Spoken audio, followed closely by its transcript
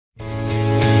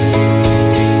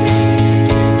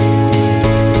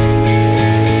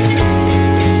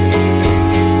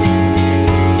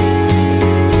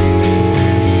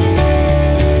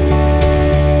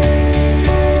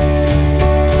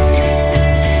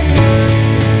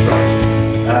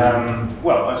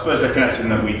suppose they're connected in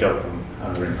that we dug them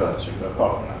and they're in Perth, but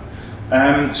apart from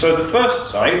that. So the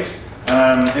first site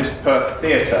is Perth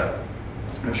Theatre.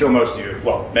 I'm sure most of you,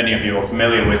 well, many of you are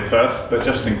familiar with Perth, but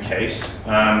just in case,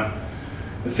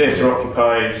 the theatre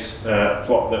occupies a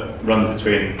plot that runs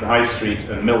between the High Street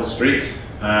and Mill Street,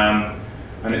 and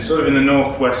it's sort of in the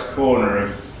northwest corner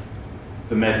of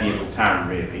the medieval town,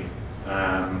 really.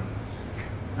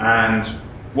 And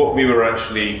what we were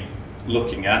actually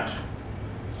looking at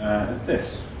is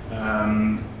this.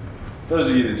 Those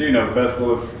of you that do know Perth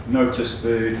will have noticed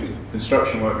the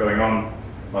construction work going on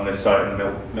this site in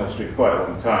Mill Street for quite a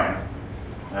long time.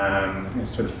 I think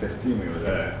it's 2015 we were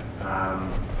there.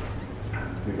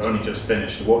 We've only just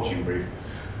finished the watching brief.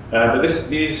 But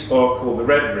these are called the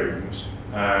Red Rooms,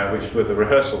 which were the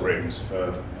rehearsal rooms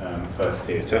for Perth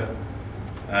Theatre.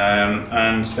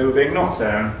 And they were being knocked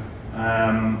down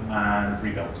and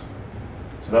rebuilt.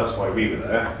 So that's why we were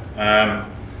there.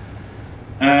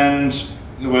 And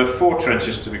there were 4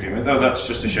 trenches to begin with. Oh, that's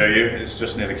just to show you. It's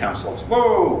just near the council office.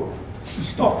 Whoa!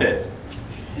 Stop it!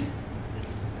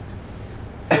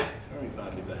 Very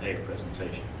badly behaved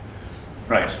presentation.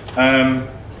 Right.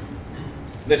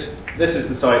 This is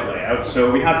the site layout. So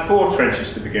we had 4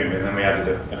 trenches to begin with, and then we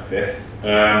added a 5th.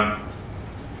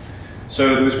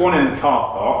 So there was one in the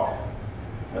car park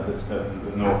at the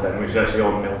north end, which is actually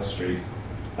on Mill Street.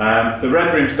 The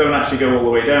Red Rooms don't actually go all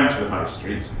the way down to the High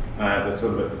Street. They're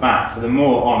sort of at the back, so they're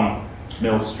more on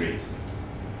Mill Street.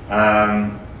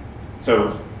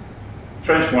 So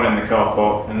trench 1 in the car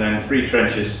park, and then 3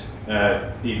 trenches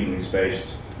evenly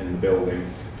spaced in the building,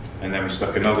 and then we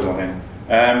stuck another one in.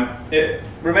 It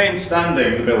remained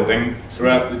standing, the building,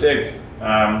 throughout the dig,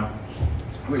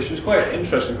 which was quite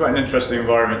interesting, quite an interesting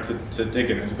environment to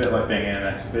dig in. It was a bit like being in an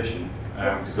exhibition,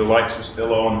 because the lights were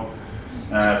still on,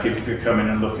 people could come in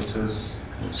and look at us.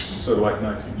 It was sort of like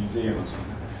night at a museum or something.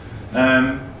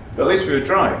 But at least we were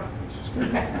dry, which is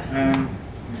good.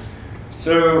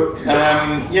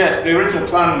 Yes, the original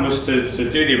plan was to do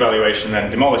the evaluation, then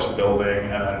demolish the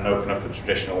building and open up a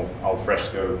traditional al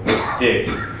fresco dig,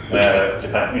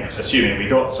 assuming we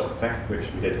got something, which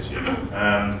we did assume.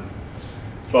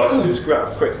 But it was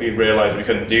quickly realised we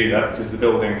couldn't do that because the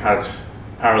building had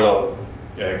parallel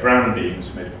ground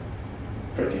beams made of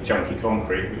pretty chunky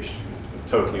concrete, which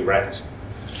totally wrecked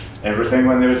everything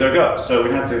when they were dug up. So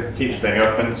we had to keep the thing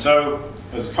up, and so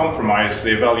as a compromise,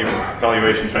 the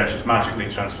evaluation trenches magically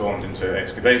transformed into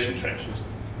excavation trenches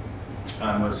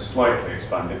and was slightly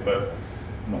expanded, but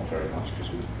not very much because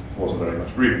there wasn't very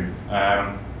much room.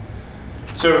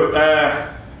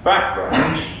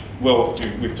 Background, well,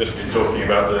 we've just been talking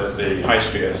about the High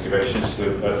Street excavations,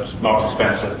 Marks and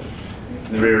Spencer,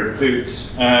 in the rear of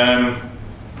Boots.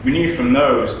 We knew from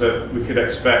those that we could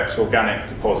expect organic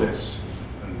deposits,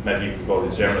 and medieval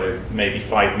deposits generally, maybe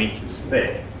 5 meters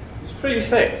thick. It's pretty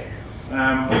thick.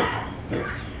 There'd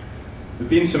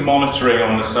been some monitoring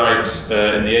on the site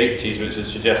in the 80s, which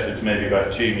has suggested maybe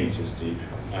about 2 meters deep,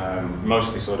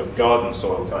 mostly sort of garden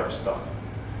soil type stuff.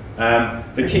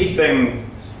 The key thing,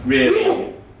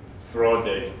 really, for our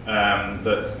dig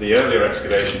that the earlier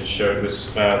excavations showed was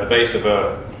the base of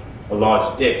a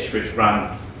large ditch which ran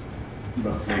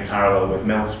roughly parallel with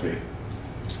Mill Street.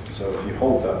 So if you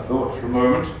hold that thought for a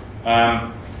moment.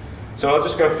 So I'll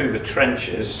just go through the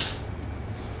trenches.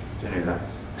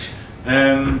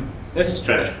 This is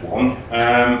trench 1,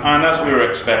 and as we were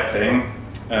expecting,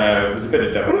 there was a bit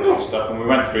of demolition stuff, and we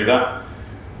went through that,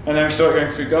 and then we started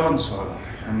going through garden soil,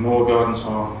 and more garden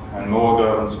soil, and more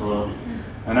garden soil,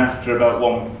 and after about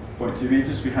 1.2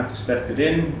 meters, we had to step it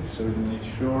in, so we didn't need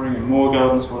shoring, and more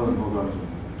garden soil, and more garden soil,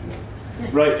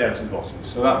 right down to the bottom.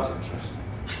 So that was interesting.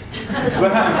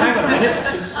 Well, hang on a minute,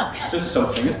 there's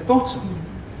something at the bottom,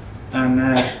 and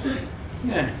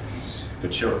yeah.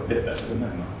 Could show a bit better than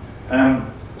that.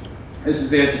 This is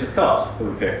the edge of the cut that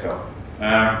we picked up,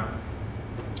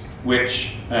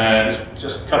 which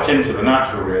just cut into the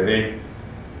natural, really.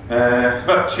 It's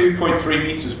about 2.3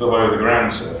 meters below the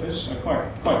ground surface, so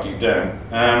quite deep down.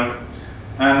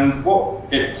 And what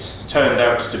it's turned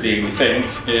out to be, we think,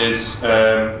 is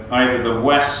either the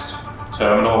west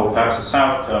terminal or perhaps the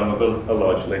south terminal of a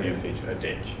large linear feature, a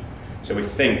ditch. So we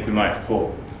think we might have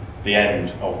caught the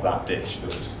end of that ditch that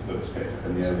was picked up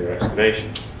in the earlier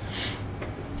excavation.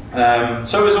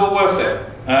 So it was all worth it.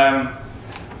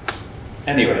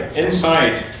 Anyway,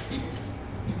 inside.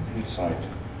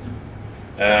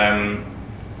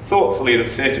 Thoughtfully, the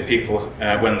theatre people,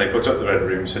 when they put up the Red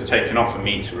Rooms, had taken off a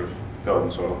metre of garden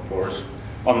soil for us,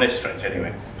 on this stretch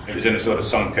anyway. It was in a sort of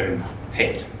sunken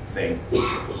pit thing,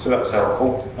 so that's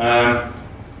helpful.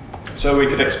 So we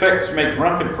could expect to make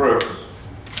rapid progress.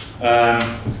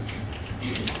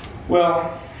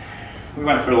 Well, we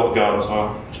went through a lot of garden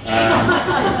soil.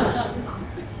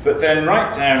 But then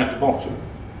right down at the bottom,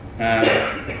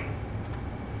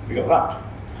 we got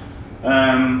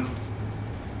that.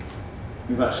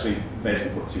 We've actually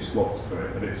basically put 2 slots through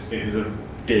it, but it was a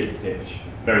big ditch,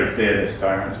 very clear this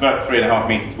time. It's about 3.5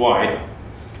 metres wide,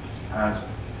 and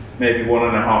maybe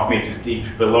 1.5 metres deep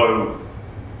below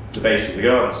the base of the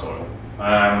garden soil.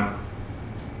 And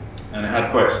it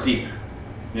had quite a steep,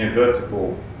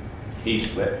 vertical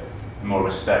east slip, and more of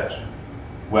a stepped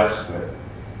west slip.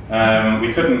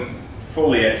 We couldn't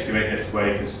fully excavate this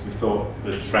way because we thought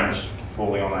the trench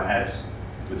falling on our heads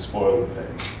would spoil the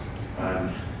thing.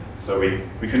 So we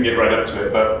couldn't get right up to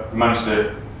it, but we managed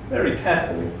to very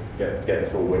carefully get the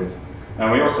full width.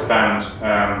 And we also found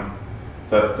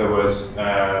that there was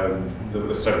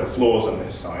several floors on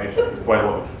this side, with quite a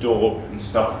lot of daub and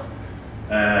stuff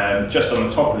just on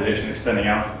the top of the ditch and extending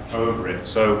out over it,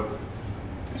 so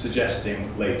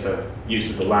suggesting later use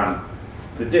of the land.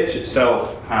 The ditch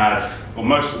itself had, or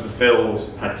most of the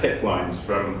fills had tip lines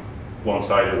from one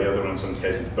side or the other, in some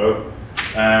cases both.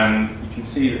 You can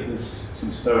see that there's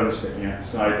some stone sticking out the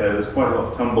side there. There's quite a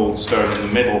lot of tumbled stone in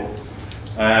the middle.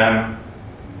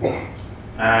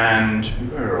 And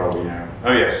where are we now?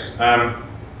 Oh yes.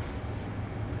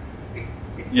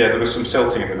 Yeah, there was some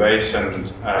silting in the base, and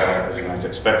as you might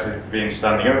expect, it had been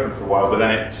standing open for a while, but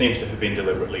then it seems to have been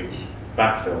deliberately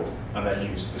backfilled and then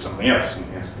used for something else can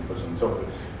be put on top of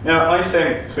it. Now, I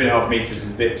think 3.5 metres is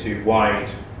a bit too wide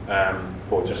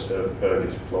for just a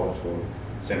burgage plot or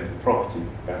simple property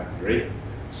boundary.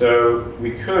 So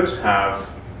we could have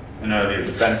an earlier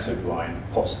defensive line,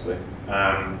 possibly,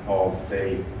 of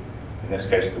the, in this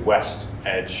case, the west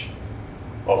edge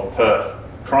of Perth,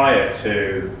 prior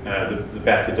to the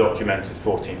better documented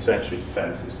 14th century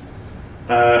defences.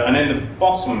 And in the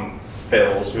bottom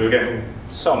fills, we were getting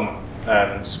some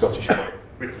Scottish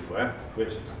brickwork,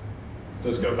 which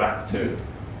does go back to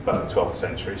about the 12th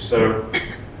century. So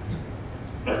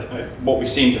what we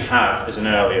seem to have is an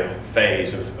earlier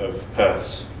phase of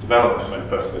Perth's development, when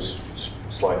Perth was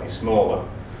slightly smaller.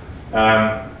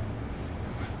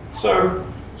 So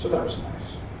that was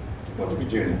nice. What did we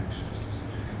do next?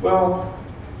 Well,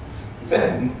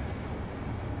 then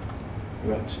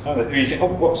we went,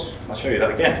 whoops, I'll show you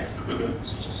that again.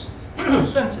 It's just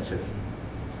sensitive.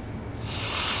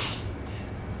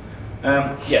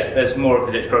 Yeah, there's more of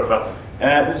the ditch profile.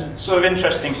 There's sort of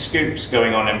interesting scoops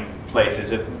going on in places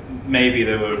that maybe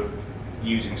they were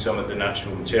using some of the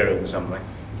natural material or something.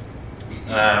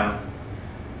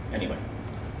 Anyway.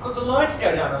 Could the lights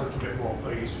go down a little bit more,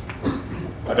 please?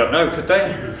 I don't know, could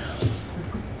they?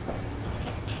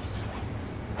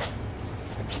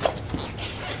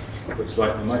 Looks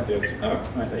like they might be able to. Oh,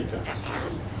 right, there you go.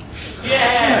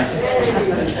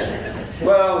 Yes!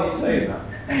 Well, you say that.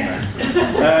 Anyway.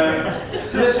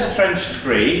 So this is trench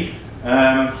 3,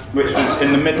 which was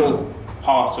in the middle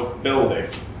part of the building.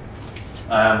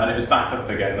 And it was back up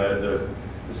again, the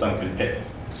sunken pit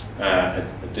had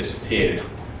disappeared.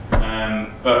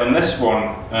 But in this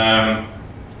one,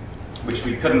 which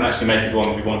we couldn't actually make as long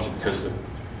as we wanted because the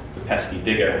pesky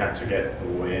digger had to get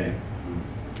all the way in.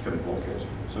 Couldn't block it.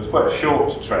 So it was quite a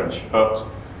short trench, but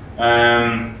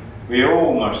we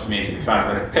almost immediately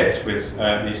found a pit with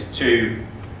these 2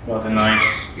 rather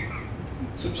nice,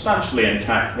 substantially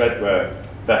intact redware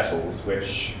vessels,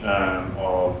 which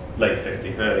are late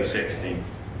 15th, early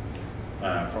 16th,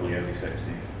 probably early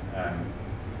 16th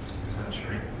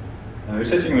century. And we're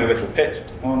sitting in a little pit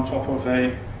on top of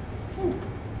a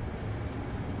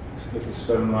little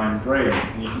stone-lined drain.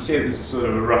 And you can see that there's a sort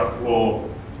of a rough floor,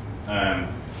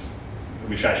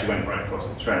 which actually went right across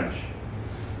the trench.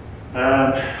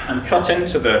 And cut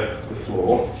into the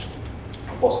floor,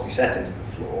 or possibly set into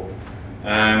the floor,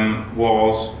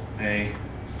 was a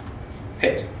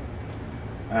pit.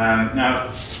 Now,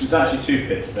 there's actually 2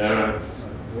 pits there. I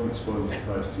won't spoil the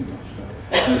surprise too much.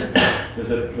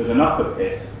 There's an upper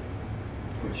pit,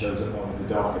 which shows up one of the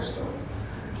darker stuff.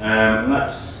 And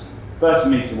that's about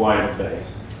 1 metre wide at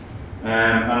base.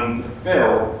 And the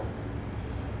fill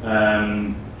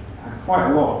had quite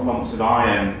a lot of lumps of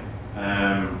iron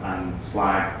and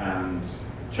slag and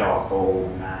charcoal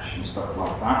and ash and stuff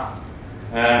like that.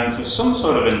 So some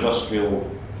sort of industrial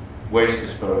waste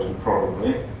disposal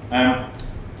probably.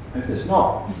 If it's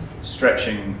not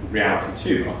stretching reality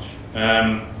too much.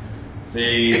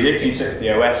 The 1860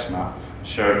 OS map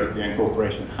showed that the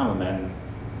incorporation of hammermen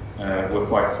were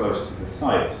quite close to the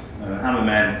site.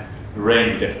 Hammermen, a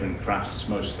range of different crafts,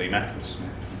 mostly metalsmiths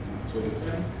and that sort of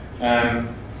thing.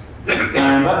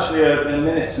 And actually in a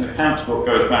minutes an account book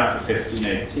goes back to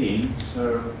 1518,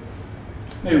 so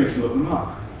maybe we can look them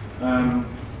up.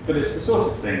 but it's the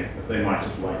sort of thing that they might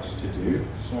have liked to do.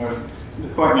 So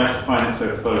it's quite nice to find it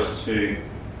so close to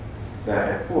their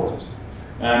headquarters.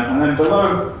 And then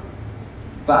below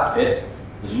that pit,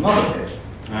 there's another pit,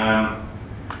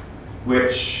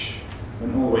 which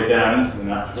went all the way down into the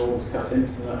natural, was cut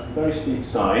into the natural, very steep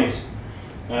sides,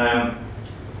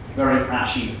 very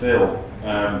ashy fill,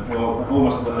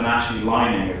 almost like an ashy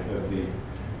lining of the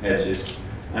edges,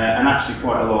 and actually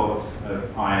quite a lot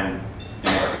of iron in it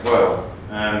as well.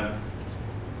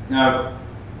 Now,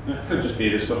 it could just be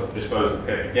a disposal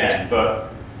pit again, but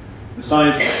the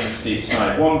size of the steep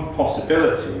side, one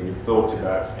possibility we've thought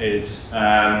about is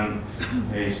a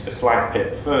slag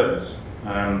pit furnace.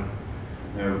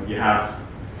 You have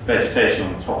vegetation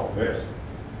on the top of it,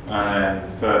 and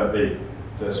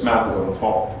the smelters on the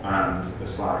top, and the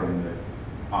slag and the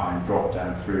iron drop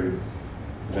down through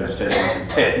the vegetation into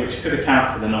the pit, which could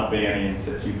account for there not being any in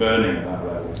situ burning at that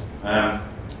level.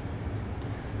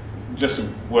 Just a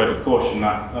word of caution,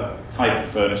 that type of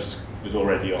furnace was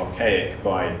already archaic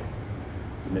by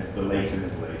the later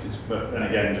Middle Ages, but then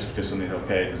again, just because something's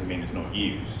archaic doesn't mean it's not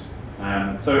used.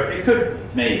 So it could,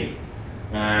 maybe.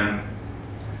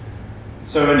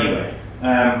 So anyway,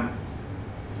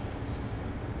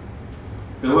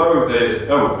 below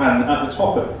and at the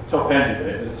top end of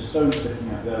it, there's a stone sticking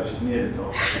out there, which is near the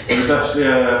top. There's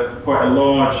actually quite a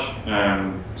large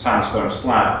sandstone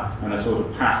slab and a sort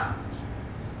of path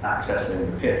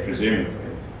accessing the pit,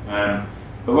 presumably.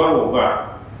 Below all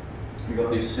that, we've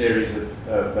got these series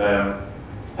of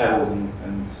pebbles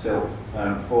and silt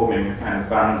forming a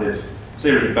kind of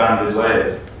series of banded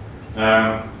layers,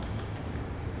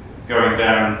 going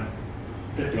down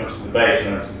pretty much to the base,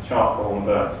 and there's some charcoal and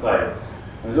burnt clay.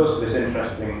 And there's also this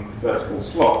interesting vertical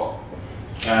slot.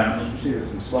 You can see there's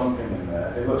some slumping in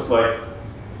there. It looks like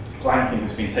planking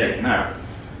has been taken out,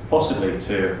 possibly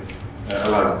to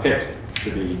allow the pit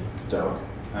to be dug.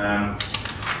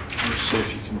 Let's see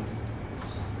if you can.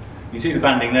 You see the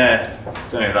banding there. I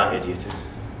don't know who that idiot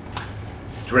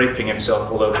is. Draping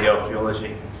himself all over the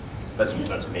archaeology. That's me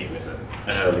with an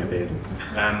earlier beard.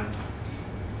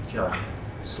 God,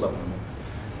 slow.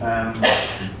 You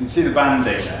can see the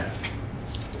banding there.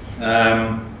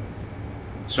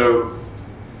 So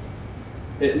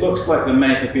it looks like there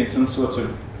may have been some sort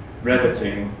of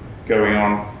riveting going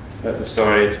on at the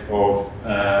side of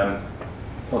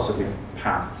possibly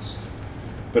paths.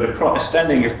 But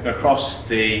extending across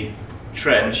the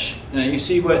trench, you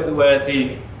see where the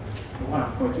one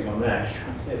I'm pointing on there, you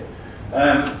can't see it.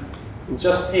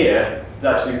 Just here, it's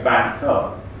actually banked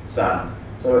up sand.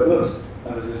 So it looks,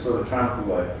 and there's this sort of trample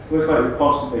way. It looks like we've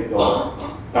possibly got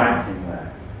banking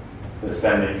there that's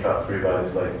then being cut through by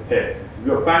this later pit. We've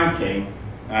got banking,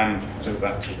 and so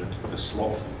back to the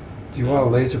slot. Do you want a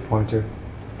laser pointer?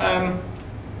 No,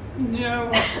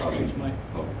 I'll use my.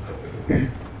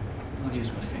 I'll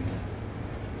use my finger.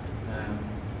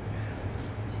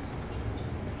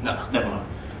 No, never mind.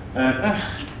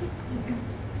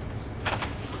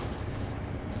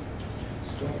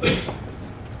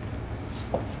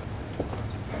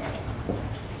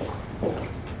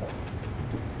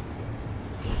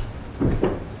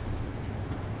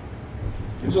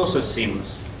 It was also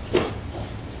seamless.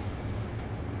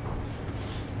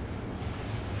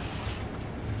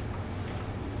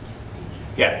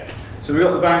 Yeah. So we've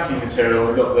got the banking material,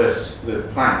 we've got the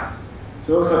plank.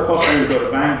 So it looks like possibly we've got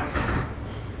a bank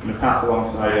and a path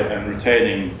alongside it and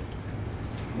retaining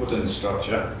wooden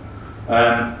structure.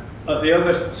 At the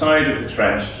other side of the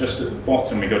trench, just at the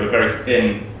bottom, we got a very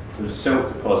thin sort of silt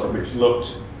deposit which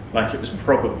looked like it was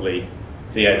probably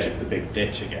the edge of the big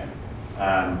ditch again.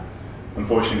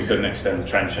 Unfortunately, we couldn't extend the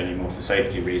trench anymore for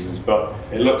safety reasons, but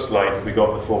it looks like we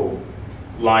got the full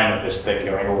line of this thing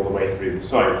going all the way through the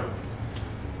site.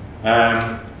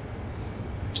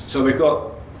 So we've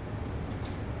got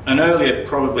an earlier,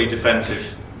 probably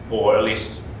defensive, or at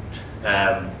least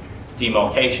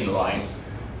demarcation line,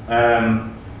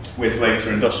 with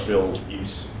later industrial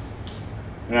use.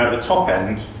 Now at the top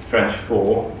end, trench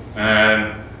 4,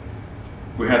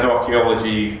 we had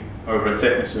archaeology over a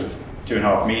thickness of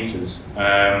 2.5 meters,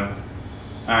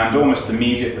 and almost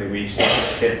immediately we started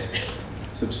to hit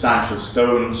substantial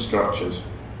stone structures,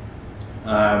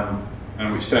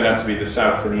 and which turned out to be the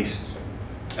south and east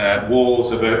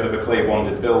walls of a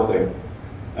clay-bonded building,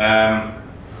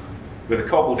 with a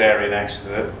cobbled area next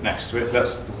to it.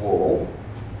 That's the wall.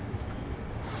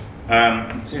 You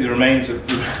can see the remains of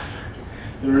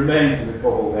the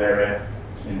cobbled area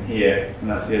in here, and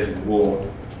that's the edge of the wall.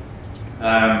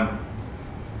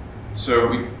 So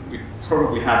we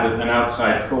probably had an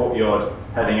outside courtyard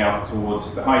heading out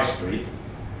towards the high street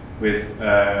with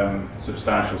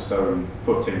substantial stone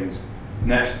footings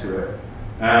next to it.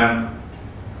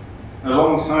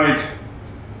 Alongside,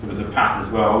 there was a path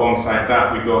as well. Alongside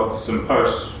that, we got some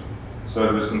posts, so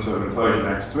there was some sort of enclosure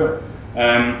next to it.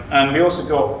 And we also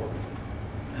got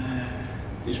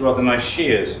these rather nice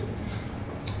shears,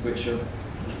 which are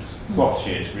cloth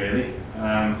shears, really.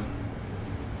 I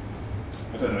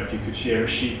don't know if you could shear a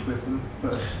sheep with them,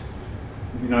 but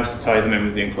it'd be nice to tie them in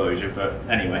with the enclosure. But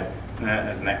anyway,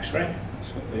 as an X-ray, that's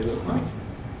what they look like.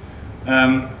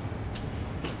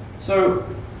 So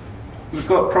we've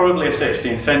got probably a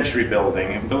 16th century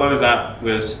building, and below that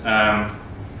was, and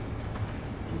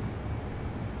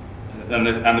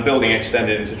the building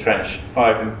extended into Trench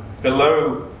 5. And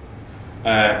below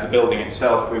the building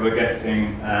itself, we were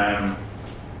getting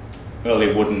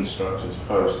early wooden structures,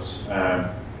 posts,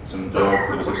 some door.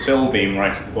 There was a sill beam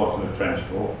right at the bottom of Trench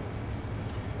 4,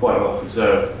 quite well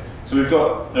preserved. So we've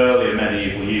got earlier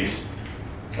medieval use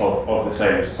of the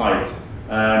same site.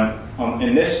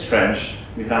 In this trench,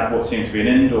 we had what seemed to be an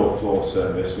indoor floor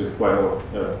surface with quite a lot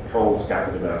of coal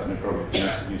scattered about, and it probably been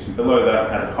acid use. And below that,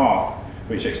 we had a hearth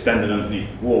which extended underneath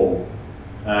the wall,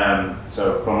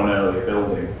 so from an earlier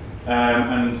building.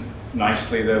 And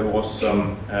nicely, there was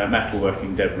some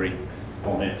metalworking debris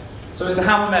on it. So as the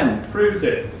hammermen proves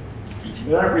it,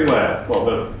 they're everywhere. Well,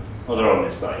 they're on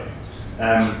this site.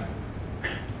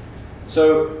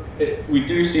 So we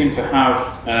do seem to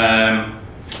have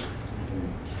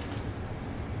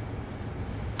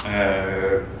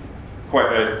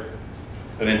quite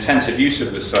an intensive use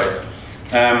of the site,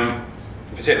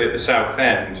 particularly at the south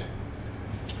end.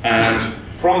 And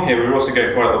from here, we're also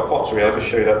getting quite a lot of pottery. I'll just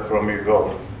show you that before I move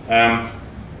on.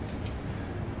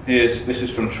 This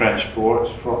is from Trench 4.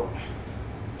 It's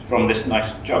from this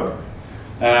nice jug.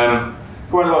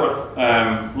 Quite a lot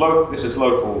of this is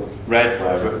local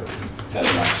redware, but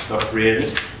fairly nice stuff, really.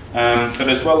 But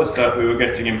as well as that, we were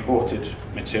getting imported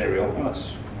material. Oh,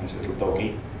 that's a nice little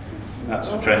doggy. That's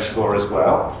from Trench 4 as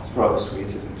well. It's rather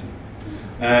sweet, isn't it?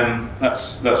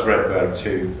 That's redware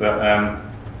too. But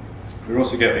we're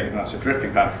also getting, that's a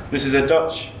dripping pan. This is a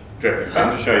Dutch dripping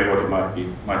pan to show you what it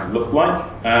might look like.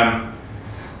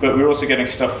 But we're also getting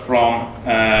stuff from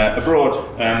abroad.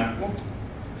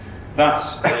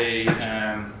 That's a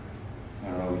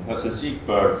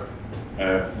Siegberg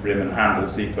rim and handle,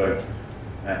 Siegberg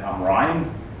am Rhein,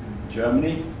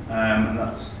 Germany, and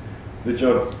that's the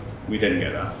jug. We didn't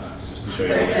get that. That's just to show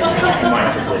you what it might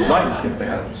have looked like if they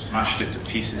had smashed it to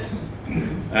pieces.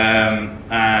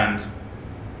 And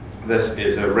this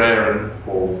is a Raren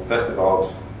or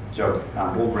Westerwald jug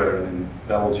handle, Raren in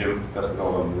Belgium,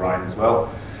 Westerwald on the Rhine as well.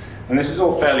 And this is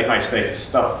all fairly high status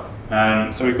stuff.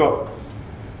 So we've got,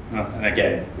 and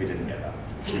again, we didn't get that.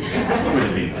 It would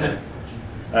have been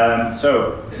nice.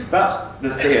 So that's the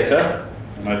theatre,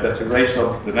 and I'd better race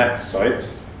on to the next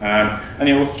site. And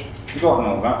you'll have forgotten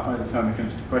all that by the time we come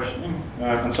to the questioning,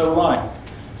 and so will I.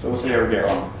 So we'll see how we get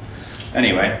on.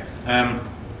 Anyway, I'll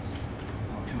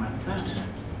come out of that.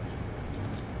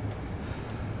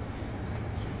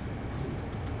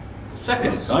 The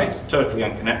second site, totally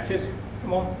unconnected.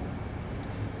 Come on.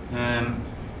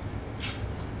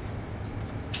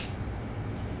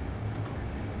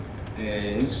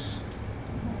 Is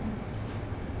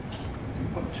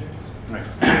right.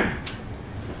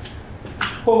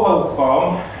 Hallhole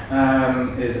Farm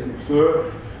is at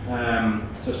Meikleour,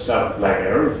 just south of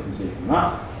Meikleour, as you can see from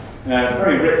that.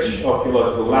 Very rich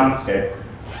archaeological landscape.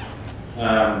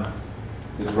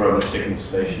 There's a Roman signal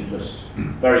station just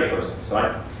very close to the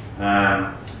site.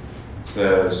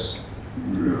 There's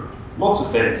lots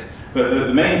of things, but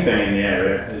the main thing in the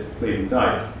area is the Cleveland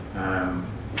Dyke,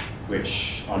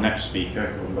 which our next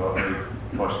speaker will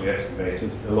partially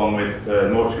excavated, along with the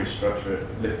mortuary structure at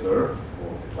Meikleour,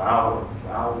 or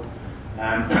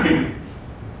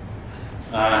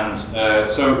Meikleour.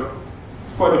 So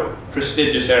quite a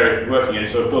prestigious area to be working in.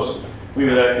 So of course we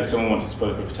were there because someone wanted to put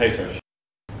up a potato shop.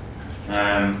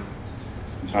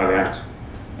 Entirely out.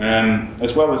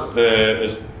 As well as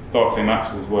as Barclay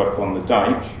Maxwell's work on the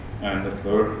dyke and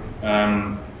Meikleour,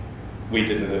 we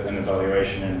did an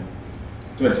evaluation in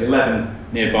 2011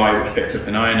 nearby, which picked up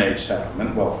an Iron Age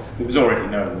settlement. Well, it was already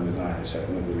known there was an Iron Age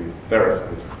settlement, but we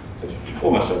verified it,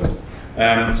 almost certain.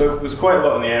 So there's quite a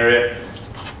lot in the area.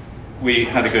 We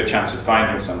had a good chance of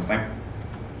finding something.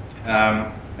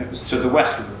 It was to the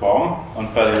west of the farm, on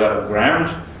fairly level ground.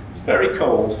 It was very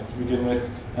cold to begin with.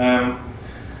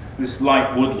 This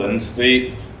light woodland,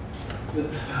 the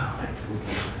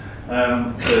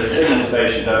signal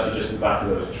station is actually just at the back of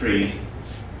those trees.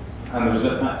 And there was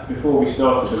before we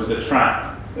started, there was a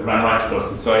track that ran right across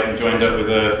the site and joined up with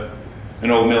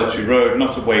an old military road,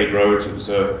 not a wade road, it was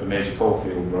a major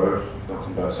coalfield road, built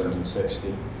in about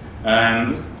 1760.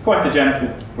 Quite a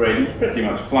gentle gradient, pretty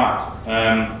much flat.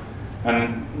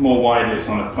 And more widely it's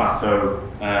on a plateau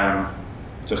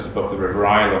just above the River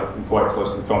Isla and quite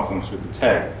close to the confluence with the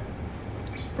Tay.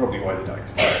 That's probably why the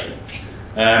dike's there.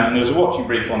 And there was a watching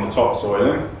brief on the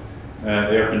topsoiling.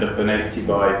 They opened up an 80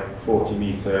 by 40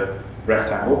 metre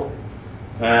rectangle.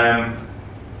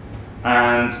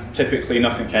 And typically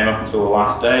nothing came up until the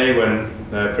last day when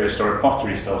the prehistoric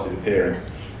pottery started appearing.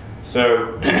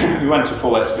 So we went to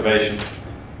full excavation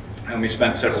and we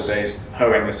spent several days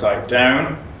hoeing the site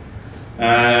down.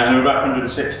 And there were about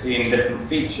 116 different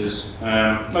features,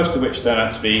 most of which turned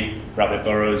out to be rabbit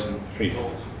burrows and tree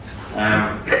holes.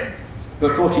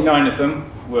 But 49 of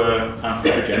them were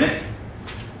anthropogenic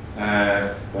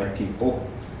by people.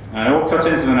 All cut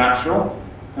into the natural,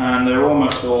 and they're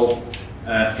almost all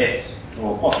pits,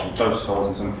 or possibly post holes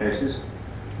in some cases.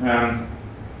 And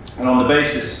on the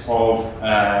basis of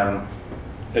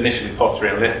initially pottery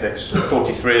and lithics,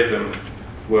 43 of them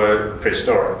were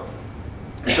prehistoric.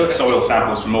 We took soil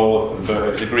samples from all of them, but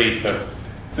it was agreed for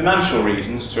financial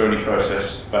reasons to only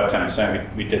process about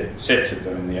 10%. We did 6 of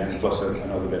them in the end, plus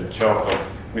another bit of charcoal.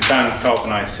 We found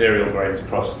carbonized cereal grains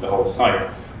across the whole site,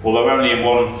 although only in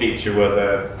one feature were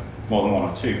there more than 1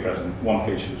 or 2 present. One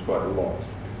feature was quite a lot.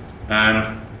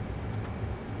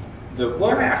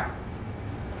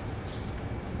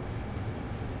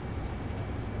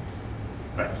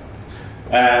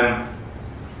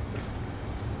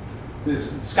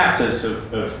 There's scatters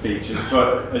of features,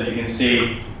 but as you can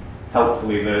see,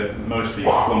 helpfully, they're mostly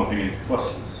clumping into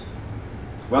clusters.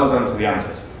 Well done to the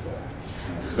ancestors there.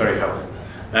 It's very helpful.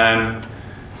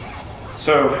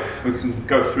 So we can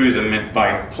go through them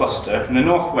by cluster. In the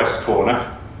northwest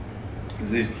corner, there's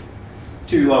these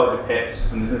 2 larger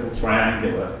pits and a little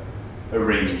triangular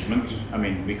arrangement. I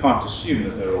mean, we can't assume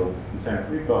that they're all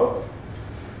contemporary, but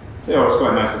they are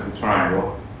quite a nice little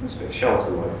triangle. It's a bit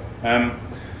shelter-like.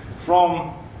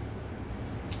 From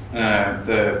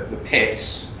the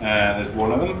pits, there's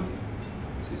one of them.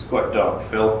 It's quite dark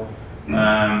fill.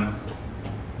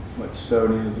 Like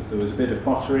stony, there was a bit of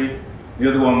pottery. The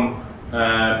other one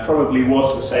probably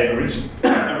was the same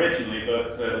originally,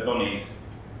 but the bunnies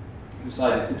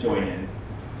decided to join in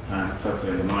and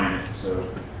totally undermine it, so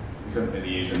we couldn't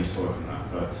really use any soil from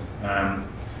that. But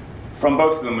from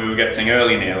both of them we were getting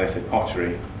early Neolithic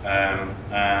pottery,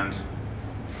 and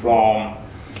from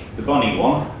the bunny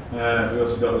one, we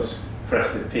also got this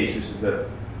crested piece. This is the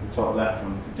top left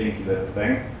one, the dinky little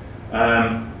thing.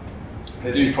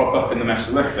 They do crop up in the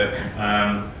Mesolithic,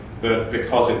 but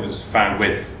because it was found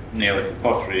with Neolithic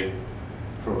pottery,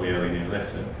 probably early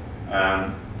Neolithic.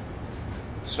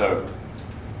 So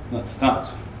that's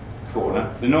that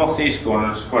corner. The northeast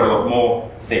corner is quite a lot more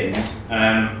things,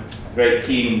 about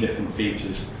 18 different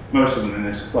features, most of them in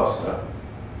this cluster.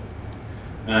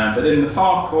 But in the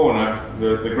far corner,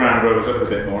 the ground rose up a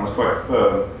bit more, it's quite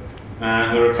firm.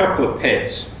 And there are a couple of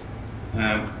pits,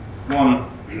 one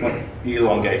like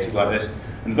elongated like this,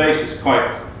 and the base is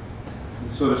quite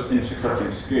sort of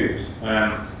intercutting scoops.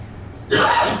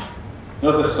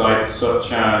 Other sites,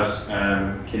 such as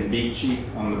Kinbichi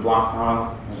on the Black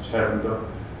Isle, which opened up,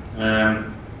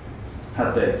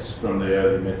 had dates from the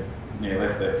early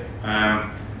mid-Neolithic.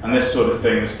 And this sort of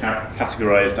thing is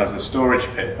categorised as a storage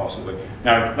pit, possibly.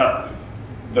 Now,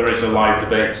 there is a live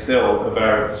debate still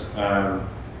about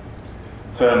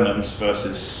permanence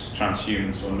versus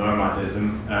transhumance or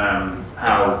nomadism.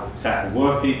 How settled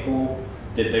were people?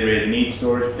 Did they really need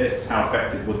storage pits? How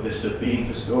effective would this have been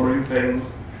for storing things?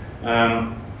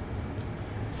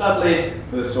 Sadly,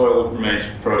 the soil remains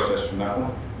processed from that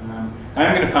one.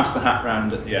 I'm going to pass the hat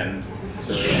round at the end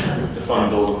to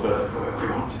fund all the further work we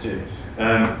want to do.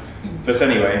 But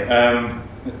anyway,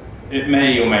 it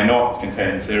may or may not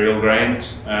contain cereal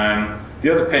grains. The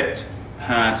other pit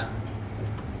had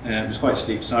was quite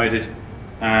steep-sided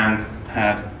and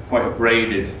had quite a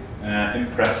braided,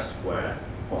 impressed square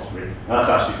pottery. That's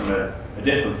actually from a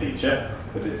different feature,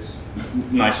 but it's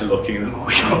nicer looking than what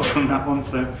we got from that one.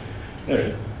 So there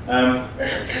we go.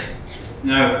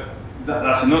 Now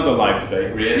that's another live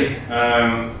debate, really.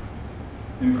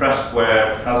 Impressed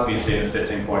ware has been seen as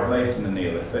sitting quite late in the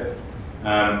Neolithic,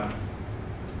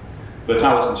 but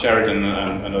Alison Sheridan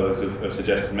and others have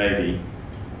suggested maybe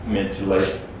mid to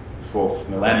late 4th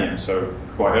millennium, so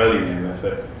quite early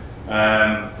Neolithic.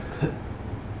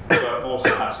 But also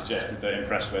have suggested that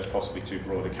impressed ware is possibly too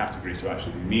broad a category to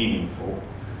actually be meaningful.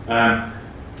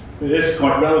 It is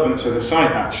quite relevant to the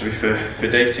site actually for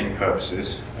dating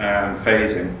purposes and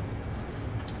phasing.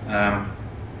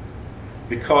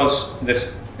 Because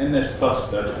this in this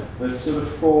cluster, there's sort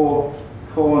of 4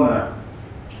 corner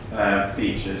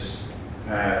features,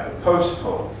 a post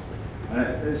hole. And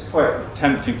it's quite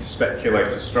tempting to speculate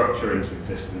a structure into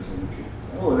existence. And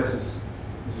oh, this is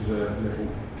a little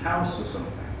house or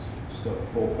something. It's got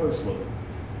 4 posts. Look,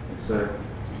 it's a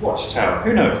watchtower.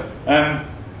 Who knows?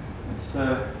 It's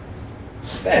a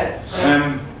bed.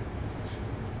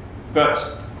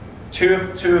 But two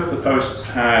of the posts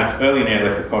had early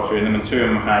Neolithic pottery in them, and 2 of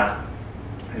them had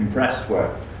impressed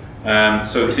work.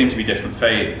 So there seem to be different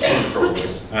phases, probably.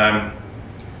 And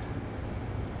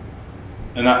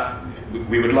that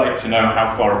we would like to know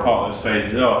how far apart those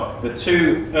phases are. The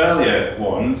 2 earlier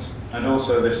ones, and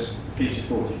also this feature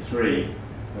 43,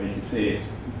 where you can see it's,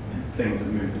 things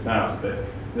have moved about a bit.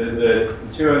 The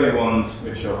 2 earlier ones,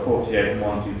 which are 48 and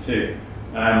 122,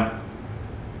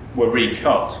 were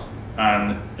recut.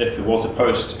 And if there was a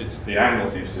post, the angle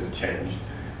seems to have changed.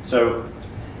 So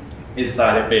is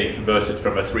that it being converted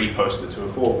from a 3-poster to a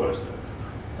 4-poster?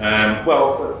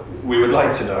 Well, we would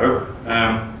like to know.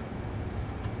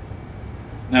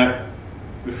 Now,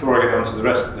 before I get on to the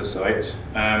rest of the site,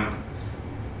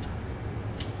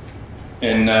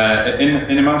 in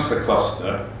amongst the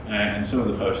cluster, in some of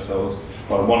the post holes,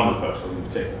 well, one of the post holes in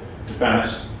particular, we found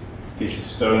this piece of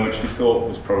stone which we thought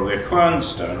was probably a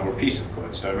quernstone or a piece of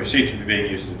quernstone, which seemed to be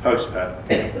being used as a post pad.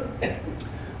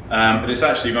 But it's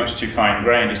actually much too fine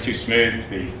grained, it's too smooth to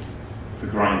be for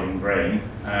grinding grain.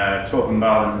 Torben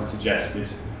Ballin has suggested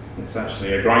it's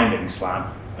actually a grinding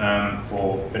slab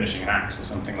for finishing an axe or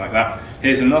something like that.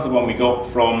 Here's another one we got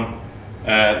from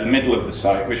the middle of the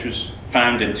site, which was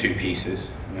found in 2 pieces,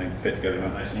 and they fit together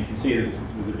quite nicely. And you can see that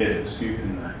there's a bit of a scoop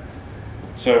in there.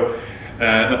 So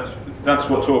that's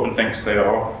what Torben thinks they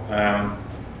are,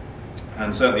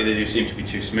 and certainly they do seem to be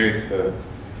too smooth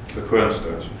for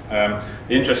quernstones. The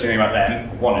interesting thing about them,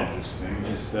 one interesting thing,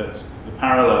 is that the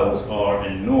parallels are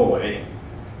in Norway,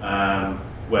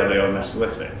 where they are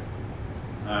Mesolithic.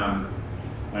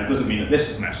 And it doesn't mean that this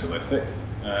is Mesolithic.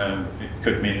 It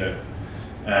could mean that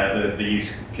the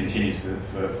use continues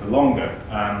for longer,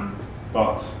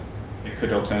 but it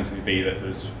could alternatively be that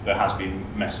there has been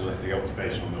Mesolithic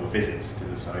occupation or visits to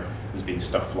the site. There's been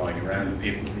stuff flying around and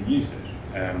people have used it.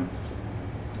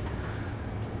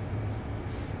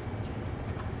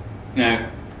 Now,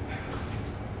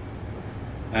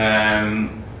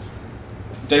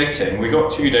 dating, we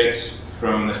got 2 dates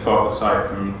from this part of the site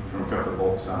from a couple of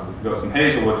bulk samples. We got some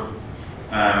hazelwood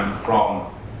from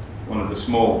one of the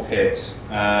small pits,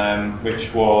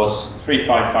 which was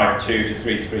 3552 to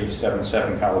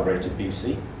 3377 calibrated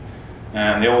BC.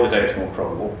 And the older date's more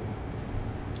probable,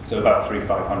 so about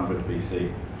 3500 BC.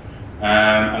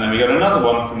 And then we got another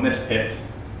one from this pit,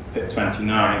 pit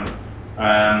 29,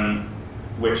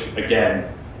 which again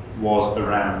was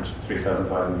around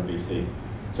 3500 BC,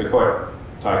 so quite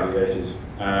tightly dated.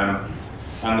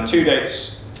 And the 2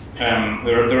 dates,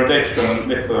 there are dates from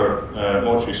Meikleour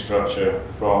mortuary structure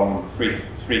from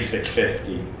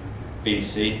 3650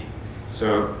 BC,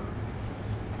 so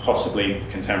possibly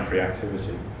contemporary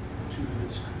activity.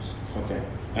 Okay.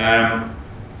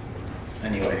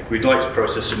 Anyway, we'd like to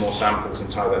process some more samples and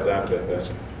tie that down a bit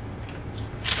better.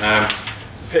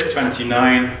 Pit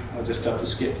 29, I'll just have to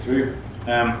skip through.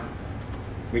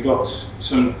 We got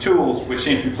some tools which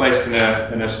seem to be placed in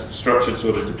a structured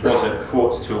sort of deposit,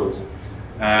 quartz tools.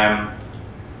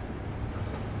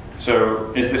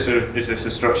 So is this a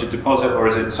structured deposit, or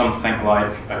is it something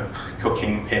like a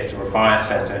cooking pit or a fire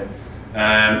setting?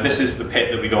 This is the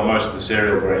pit that we got most of the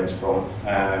cereal grains from.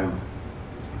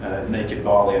 Naked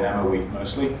barley and emmer wheat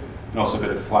mostly, and also a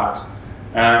bit of flax.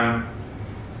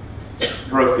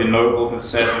 Brophy and Noble have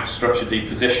said structured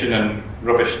deposition and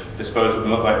rubbish disposal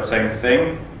look like the same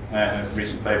thing. A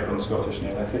recent paper on the Scottish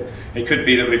Neolithic. It could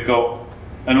be that we've got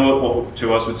what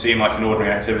to us would seem like an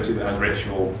ordinary activity that has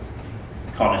ritual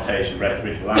connotation,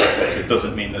 ritual aspects. It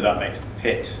doesn't mean that makes the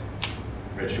pit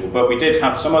ritual. But we did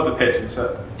have some other pits at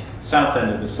the south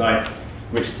end of the site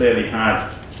which clearly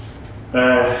had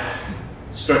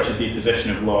structured deposition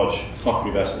of large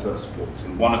pottery vessels. That's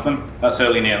one of them. That's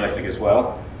early Neolithic as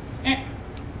well.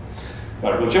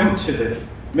 Right, we'll jump to the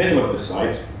middle of the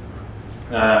site.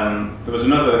 There was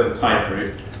another little type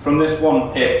group. From this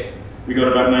one pit, we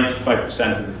got about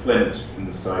 95% of the flint from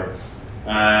the site.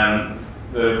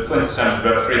 The flint assembled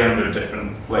about 300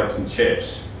 different flakes and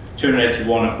chips,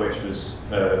 281 of which was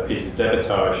a piece of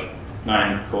debitage,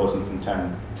 9 causes and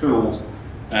 10 tools.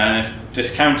 And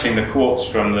discounting the quartz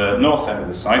from the north end of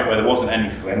the site, where there wasn't any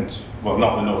flint, well,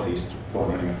 not the northeast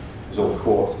corner anyway, it was all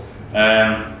quartz.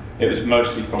 It was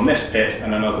mostly from this pit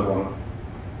and another one.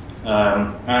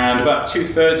 And about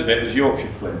 2/3 of it was Yorkshire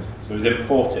flint, so it was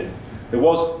imported. there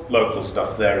was local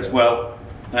stuff there as well,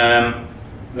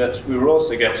 but we were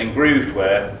also getting grooved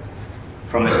ware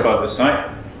from this part of the site,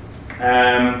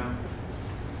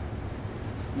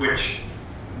 which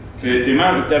the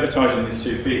amount of debitage in these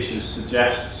two features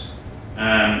suggests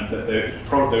that they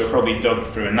were probably dug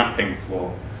through a napping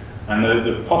floor, and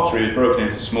the pottery is broken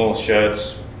into small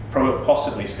sherds,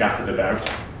 possibly scattered about.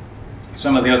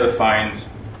 Some of the other finds,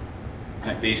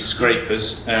 like these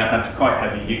scrapers, had quite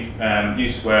heavy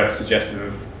use ware suggestive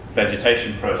of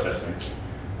vegetation processing.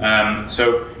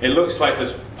 So it looks like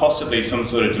there's possibly some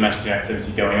sort of domestic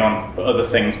activity going on, but other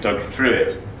things dug through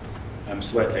it,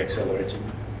 slightly accelerating.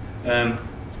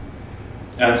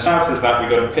 And south of that, we've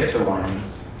got a pit alignment,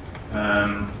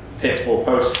 pit or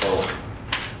post hole,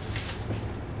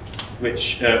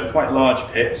 which quite large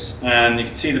pits, and you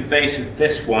can see the base of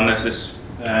this one as this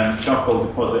charcoal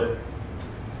deposit,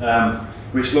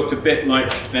 which looked a bit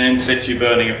like an in situ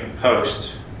burning of the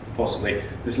post, possibly.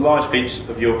 This large piece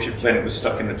of Yorkshire flint was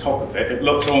stuck in the top of it. It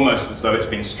looked almost as though it's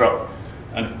been struck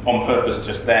on purpose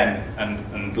just then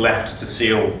and left to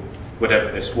seal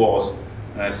whatever this was.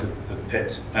 There's the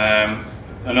pit.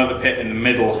 Another pit in the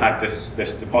middle had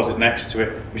this deposit next to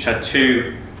it, which had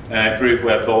two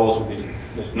grooveware bowls with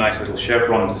this nice little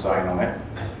chevron design on it.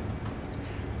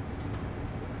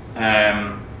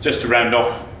 Just to round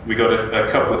off, we got a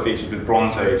couple of features with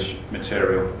Bronze Age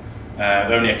material.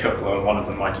 Only a couple, and one of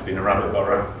them might have been a rabbit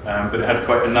burrow, but it had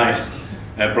quite a nice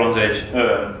Bronze Age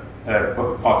urn,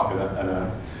 part of an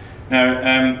urn.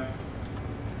 Now,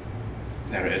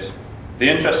 there it is. The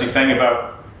interesting thing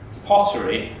about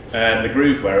pottery, the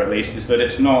grooveware at least, is that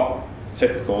it's not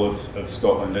typical of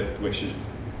Scotland, which is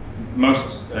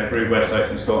most grooveware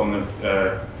sites in Scotland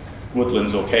have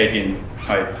woodlands, Orcadian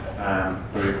type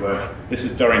grooveware. This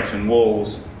is Durrington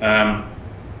walls.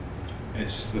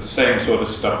 It's the same sort of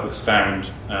stuff that's found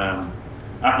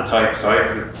at the type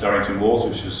site with Durrington walls,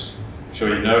 which is, I'm sure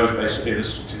you know, is basically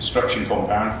this construction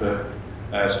compound for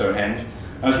Stonehenge.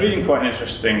 I was reading quite an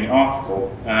interesting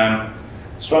article.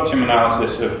 Strontium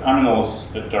analysis of animals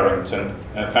at Durrington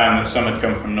found that some had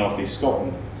come from northeast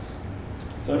Scotland.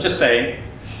 So I'm just saying,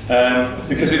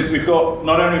 because we've got,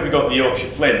 not only have we got the Yorkshire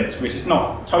flint, which is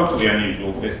not totally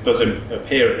unusual, it doesn't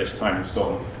appear at this time in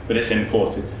Scotland, but it's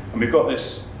imported, and we've got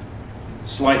this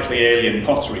slightly alien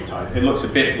pottery type. It looks a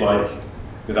bit like,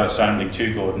 without sounding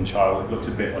too Gordon Child, it looks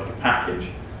a bit like a package.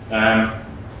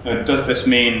 Does this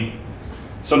mean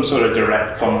some sort of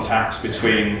direct contact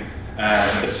between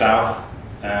the south,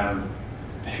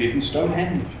 maybe even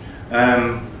Stonehenge?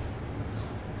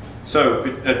 So,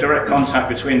 a direct contact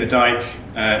between the Dyke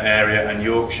area and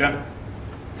Yorkshire,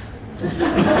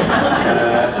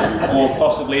 or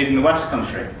possibly even the West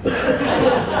Country.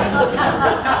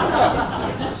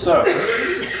 So,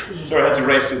 sorry I had to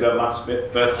race through that last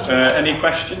bit, but any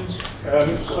questions?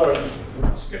 Sorry,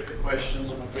 we'll skip the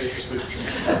questions, I'm afraid, because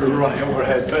we're running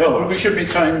overhead. But we should be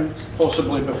time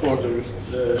possibly before the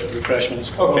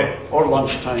refreshments, okay, or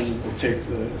lunchtime. We'll take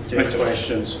the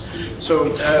questions.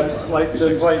 So, I'd like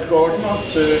to invite Gordon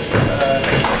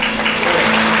to.